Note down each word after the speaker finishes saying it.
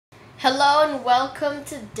Hello and welcome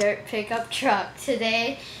to DirtPickUpTruck.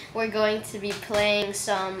 Today we're going to be playing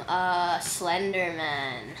some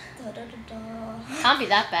Slender-Man. Can't be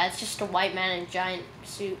that bad, it's just a white man in a giant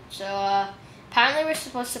suit. So apparently we're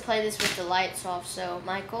supposed to play this with the lights off, so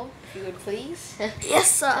Michael, if you would please. Yes,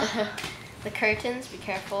 sir. The curtains, be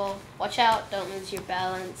careful. Watch out, don't lose your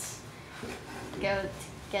balance. Go to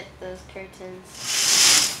get those curtains.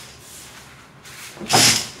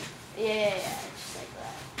 Yeah, just like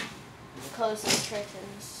that. Close those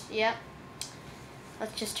curtains. Yep.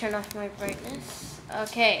 Let's just turn off my brightness.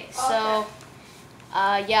 Okay, so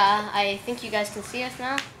yeah, I think you guys can see us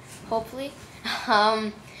now, hopefully.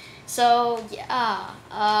 So yeah,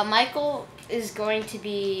 Michael is going to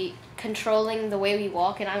be controlling the way we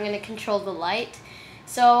walk, and I'm going to control the light.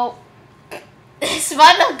 So this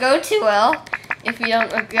might not go too well if you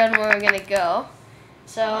don't look good where we're going to go.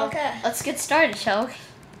 So let's get started, shall we?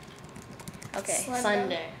 Okay,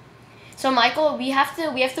 Slender. So Michael, we have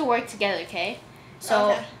to work together, okay?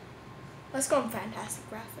 So let's go on fantastic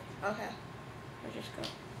graphic. Okay. We'll just go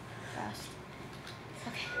fast.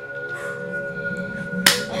 Okay.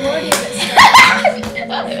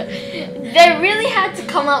 They really had to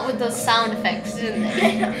come up with those sound effects, didn't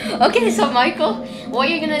they? Okay, so Michael, what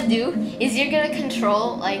you're gonna do is you're gonna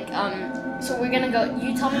control so we're gonna go.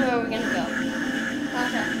 You tell me where we're gonna go.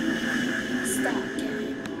 Okay. Stop.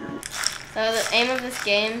 So the aim of this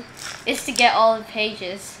game is to get all the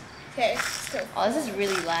pages. Okay, let's go. Oh, this is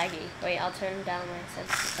really laggy. Wait, I'll turn down my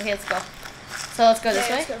sense. Okay, let's go. So let's go this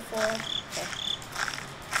way. Let's go forward.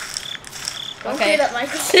 Okay. Okay. That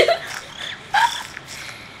Michael.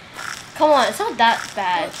 Come on, it's not that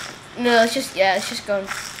bad. No, it's just go.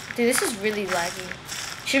 Dude, this is really laggy.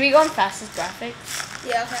 Should we go on fastest graphics?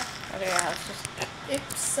 Yeah. Okay. Okay, yeah, let's just.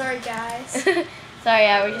 Oops, sorry guys. Sorry,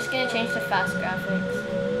 yeah, we're just gonna change to fast graphics.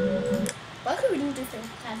 Luckily we didn't do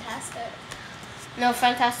fantastic. No,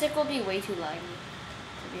 fantastic will be way too laggy,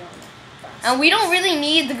 to be honest. And we don't really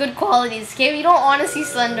need the good qualities, okay? We don't want to see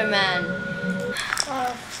Slender-Man.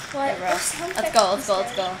 What? Okay, bro.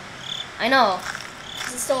 Let's go. I know.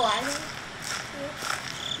 Is it still lagging?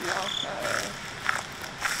 No, not really.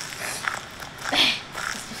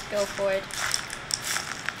 Let's just go for it.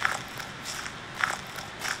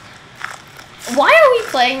 Why are we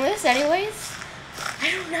playing this anyways? I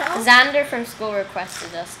don't know. Xander from school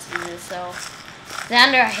requested us to do this, so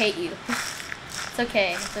Xander, I hate you. It's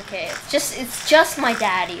okay. It's just my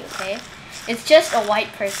daddy, okay? It's just a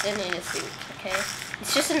white person in a suit, okay?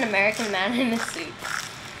 It's just an American man in a suit.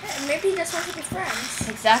 Yeah, maybe he just wants to be friends.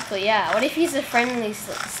 Exactly, yeah. What if he's a friendly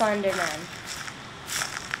Slender Man?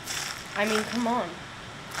 I mean, come on.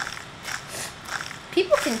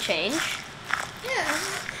 People can change. Yeah.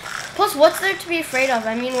 Plus, what's there to be afraid of?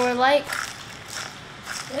 I mean, we're like...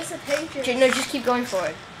 Where's the pages? No, just keep going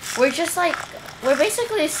forward. We're just like... We're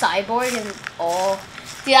basically a cyborg and... Oh.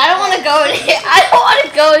 Dude, I don't want to go in here. I don't want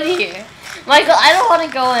to go in here. Michael, I don't want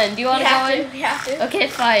to go in. Do you want to go in? We have to. Okay,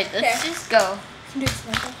 fine. Let's just go. Do this,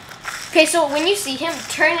 Michael. Okay, so when you see him,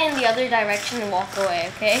 turn in the other direction and walk away,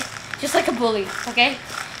 okay? Just like a bully, okay?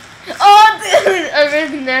 Oh, dude, I'm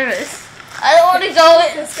really nervous. I don't want to go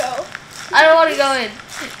in. Let's go. I don't want to go in.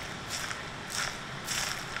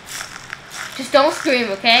 Just don't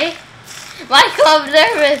scream, okay? Michael, I'm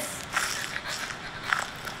nervous.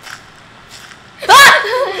 Ah!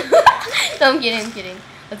 No, I'm kidding.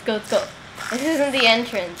 Let's go. This isn't the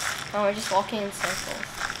entrance. Oh, we're just walking in circles.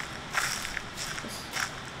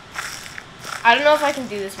 I don't know if I can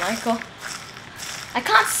do this, Michael. I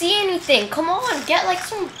can't see anything. Come on, get like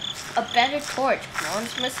a better torch. Come on,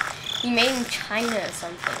 this must be made in China or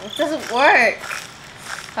something. It doesn't work.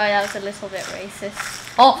 Sorry, that was a little bit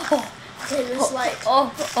racist. Oh. Okay, there's light.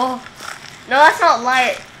 Oh. No, that's not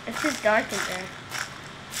light. It's just dark in there.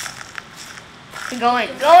 Go in.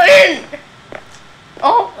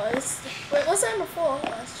 Oh. Wait, what's that before?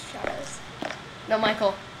 Oh, it's shadows. No,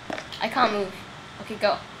 Michael. I can't move. Okay,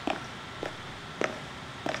 go.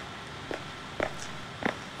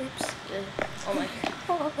 Oops. Oh my god.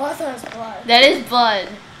 Oh, I thought it was blood. That is blood.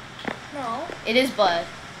 No. It is blood.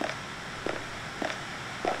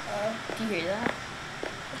 Do you hear that?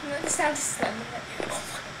 It sounds Slender.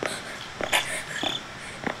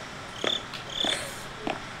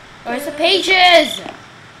 Where's the pages?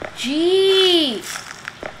 Gee.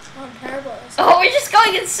 Oh, I'm terrible. Oh, we're just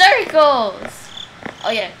going in circles.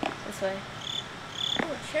 Oh yeah, this way.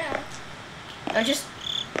 Oh, shit. No, just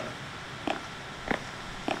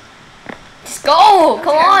go.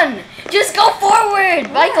 Come on. Just go forward.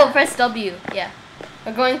 Yeah. Michael, press W. Yeah.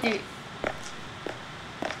 We're going through.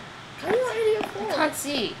 How do you want me to go forward? I can't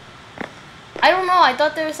see. I don't know. I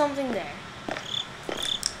thought there was something there.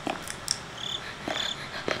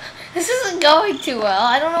 This isn't going too well.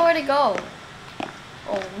 I don't know where to go.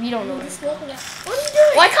 Oh, we don't know where to go. What are you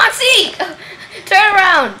doing? Oh, I can't see! Turn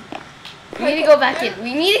around! We need to go back in.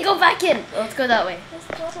 We need to go back in. Let's go that way.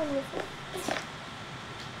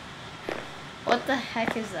 What the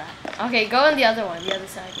heck is that? Okay, go on the other one, the other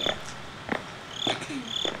side, yeah.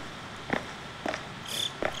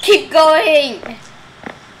 Keep going!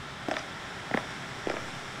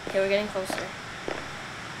 Okay, we're getting closer.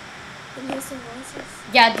 Can you hear some noises?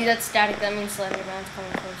 Yeah, dude, that's static. That means Slender-Man's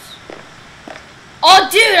coming close. Oh,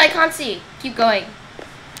 dude, I can't see. Keep going.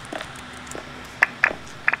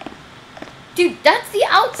 Dude, that's the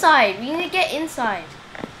outside. We need to get inside.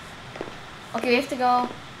 Okay, we have to go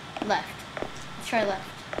left. Let's try left.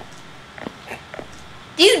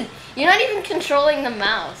 Dude, you're not even controlling the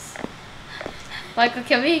mouse. Michael,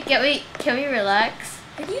 can we relax?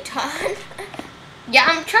 Are you done? Yeah,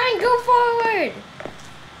 I'm trying to go forward.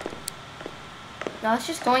 No, it's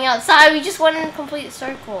just going outside. We just went in a complete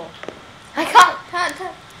circle. I can't.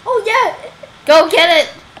 Oh, yeah. Go get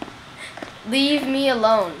it. Leave me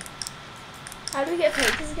alone. How do we get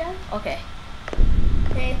pages again? Okay.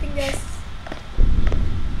 Okay, I think there's...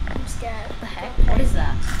 I'm scared. What the heck? What is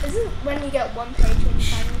that? Isn't when you get one page when you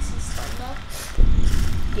finally see Slender?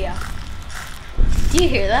 Yeah. Do you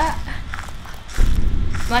hear that?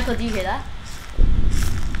 Michael, do you hear that?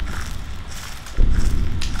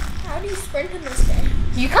 How do you sprint in this game?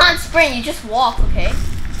 You can't sprint, you just walk, okay?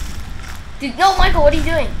 Dude, no, Michael, what are you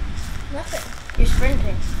doing? Nothing. You're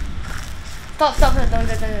sprinting. Stop, don't.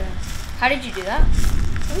 How did you do that?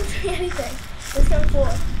 I'm not doing anything. Let's go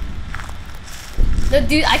forward. No,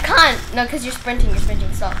 dude, I can't. No, because you're sprinting,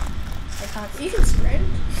 stop. I can't. You can sprint?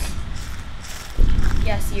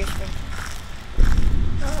 Yeah, see, you're sprinting.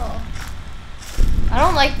 Oh. I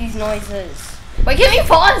don't like these noises. Wait, give me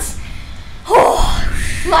pause! Oh,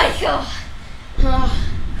 Michael!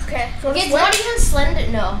 Okay, Okay, it's not even Slender,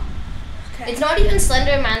 no. Okay. It's not even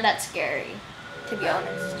Slender-Man that's scary, to be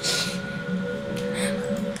honest.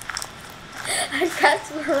 I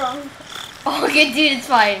pressed the wrong. Oh, okay, dude, it's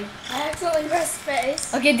fine. I accidentally pressed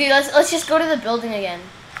space. Okay, dude, let's just go to the building again.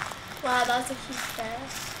 Wow, that was a huge fail.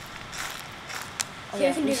 Okay,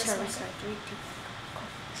 we can do restart. this one. 3, 2, go.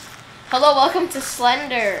 Hello, welcome to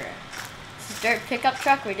Slender. This is Dirt Pickup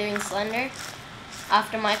Truck. We're doing Slender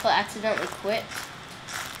after Michael accidentally quit.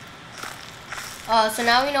 So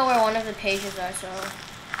now we know where one of the pages are, so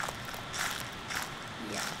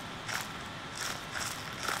yeah.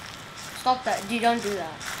 Stop that. Dude, don't do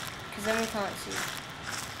that. Because then we can't see.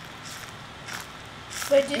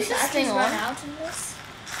 Wait, did Is this this actually thing run on? out in this?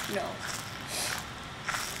 No.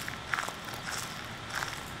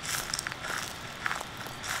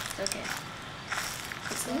 It's okay.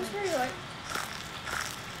 It seems very like...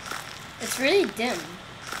 It's really dim.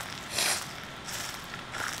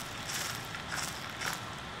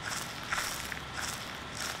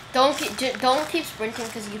 Don't keep sprinting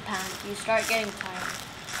because you panic. You start getting tired.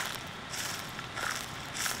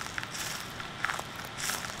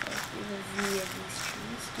 There's a V of these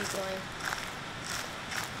trees. Keep going.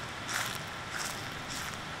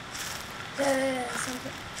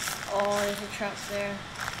 something. Oh, there's a truck there.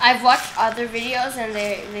 I've watched other videos and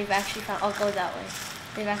they've actually found. I'll go that way.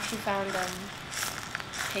 They've actually found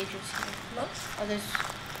pages here. Look. Oh, there's.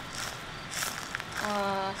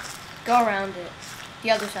 Go around it.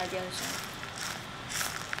 The other side.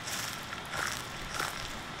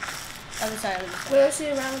 Other side. Where is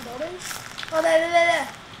it around the building? Oh, there.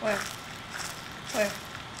 Where?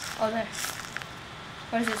 Oh, there.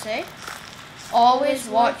 What does it say? Always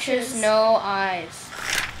watches, no eyes.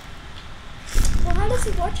 Well, how does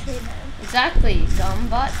he watch me then? Exactly, dumb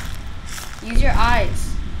butt. Use your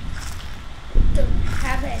eyes. Don't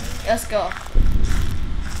have any. Let's go.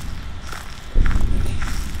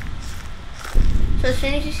 So as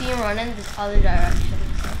soon as you see him running the other direction,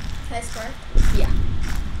 okay? Can I sprint? Yeah.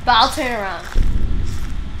 But I'll turn around.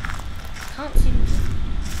 Can't see him.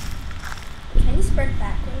 Can you sprint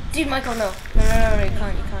backwards? Dude, Michael, no, you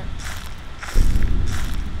can't.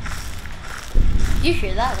 You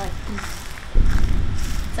hear that? Like,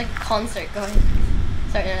 it's like a concert going.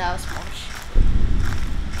 Sorry, no, that was Smosh.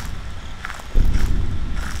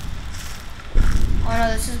 Oh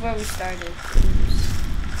no, this is where we started. Oops.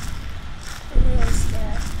 I'm really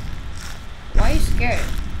scared. Why are you scared?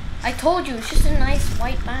 I told you, it's just a nice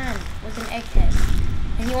white man with an egghead.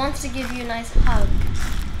 And he wants to give you a nice hug.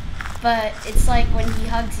 But it's like when he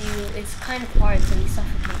hugs you, it's kind of hard, so he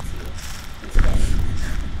suffocates you instead.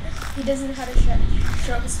 He doesn't know how to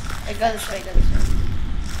show his... I go this way.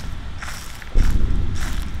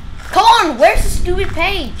 Come on, where's the stupid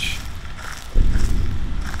page?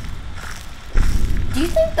 Do you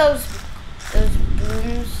think those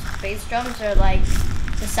bass drums are like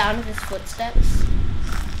the sound of his footsteps.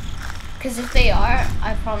 Because if they are,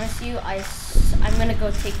 I promise you, I'm gonna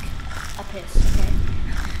go take a piss, okay?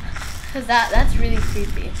 Because that's really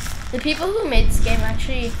creepy. The people who made this game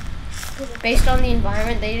actually, based on the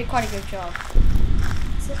environment, they did quite a good job.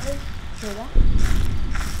 Hear that?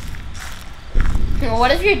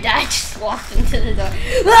 What if your dad just walked into the door?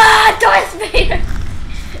 Ah, Darth Vader!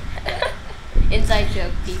 Inside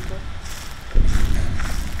joke, people.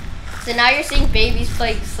 So now you're seeing babies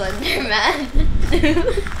playing Slender Man.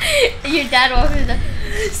 Your dad walks in the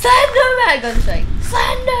Slender Man goes like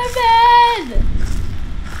Slender Man.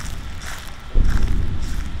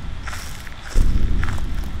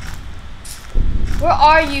 Where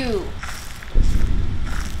are you?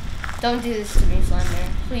 Don't do this to me, Slender.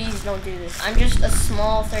 Please don't do this. I'm just a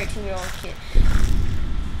small 13-year-old kid.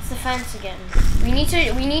 It's the fence again. We need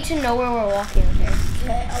to know where we're walking, okay?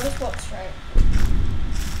 Okay, I'll just walk straight.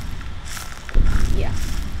 Yeah.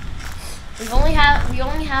 We only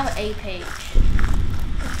have a page.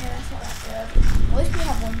 Okay, that's not that good. At least we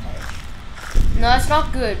have one page. No, that's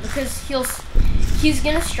not good because he's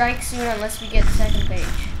gonna strike soon unless we get the second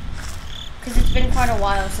page. Because it's been quite a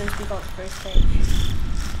while since we got the first page.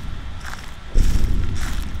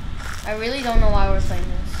 I really don't know why we're playing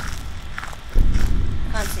this.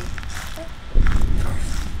 Can't see.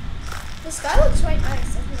 The sky looks quite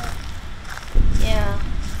nice, doesn't it? Yeah.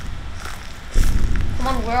 Come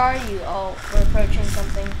on, where are you? Oh, we're approaching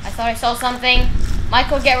something. I thought I saw something.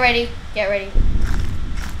 Michael, get ready. Get ready.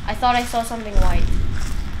 I thought I saw something white.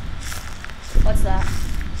 What's that?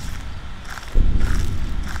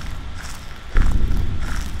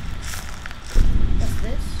 What's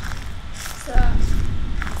this?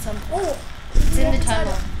 It's something. Oh, It's in the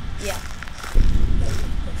tunnel. Yeah.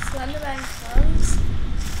 Slender Man comes.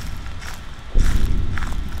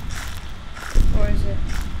 Or is it?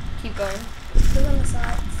 Keep going. Look on the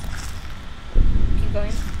sides. Keep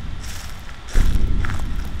going.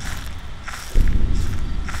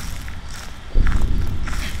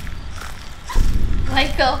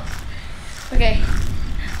 Michael. Okay.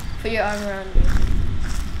 Put your arm around me.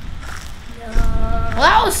 No. Well,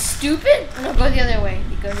 that was stupid. No, go the other way.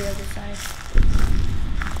 You go the other side.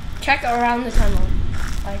 Check around the tunnel.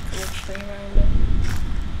 Like, literally around it.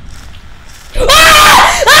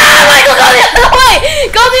 Ah! Ah! Michael, go the other way!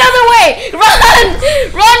 Go the other way! Run!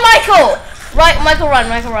 Run, Michael! Right, Michael, run.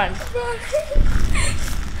 Michael, run.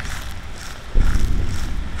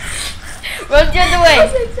 Run the other way.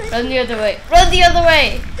 Run the other way. Run the other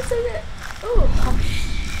way. It's okay.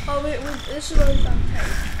 Oh, wait, this is what we found.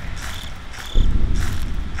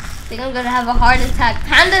 I think I'm gonna have a heart attack.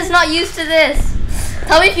 Panda's not used to this.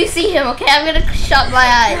 Tell me if you see him, okay? I'm gonna shut my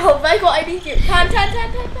eyes. No, Michael, I need you. Pan.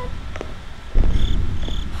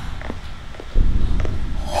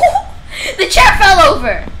 The chair fell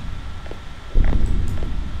over.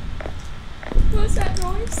 What's that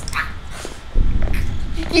noise?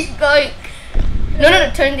 Keep going.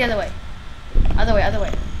 No, turn the other way. Other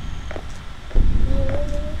way.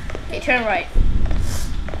 Okay, turn right.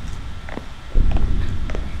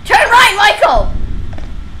 Turn right, Michael!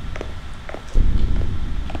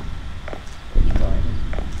 Keep going.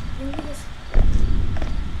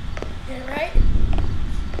 Turn right?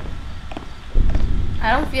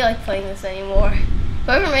 I don't feel like playing this anymore.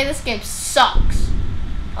 Whoever made this game sucks.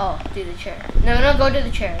 Oh, do the chair. No, go to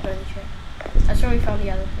the chair. Go to the chair. That's where we found the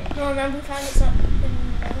other thing. No, remember we found it's not in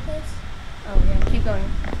the other place? Oh, yeah. Keep going.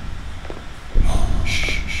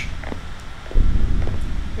 Shh.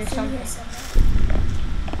 There's something. What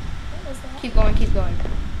was that? Keep going.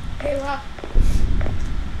 Hey, look.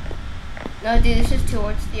 No, dude, this is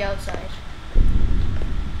towards the outside.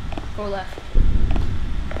 Go left.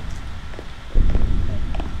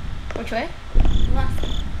 Which way? Left.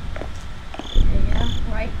 Yeah,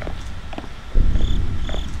 right.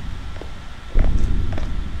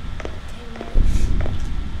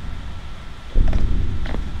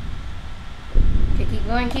 Okay,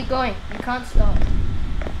 keep going. You can't stop.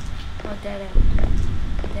 Oh, dead end.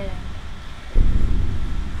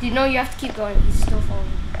 Do you know you have to keep going? He's still following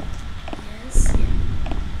you. Yes. Yeah.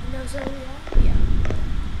 He knows where we are? Yeah.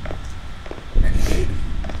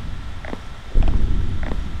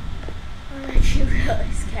 I'm actually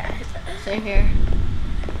really scared. Same here.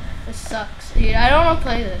 This sucks. Dude, I don't want to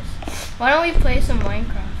play this. Why don't we play some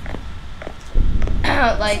Minecraft?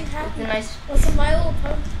 Like, the nice... What's a My Little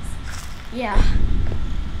Ponies? Yeah.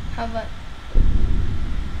 How about...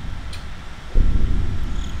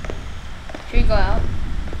 Should we go out?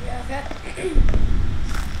 Yeah, okay.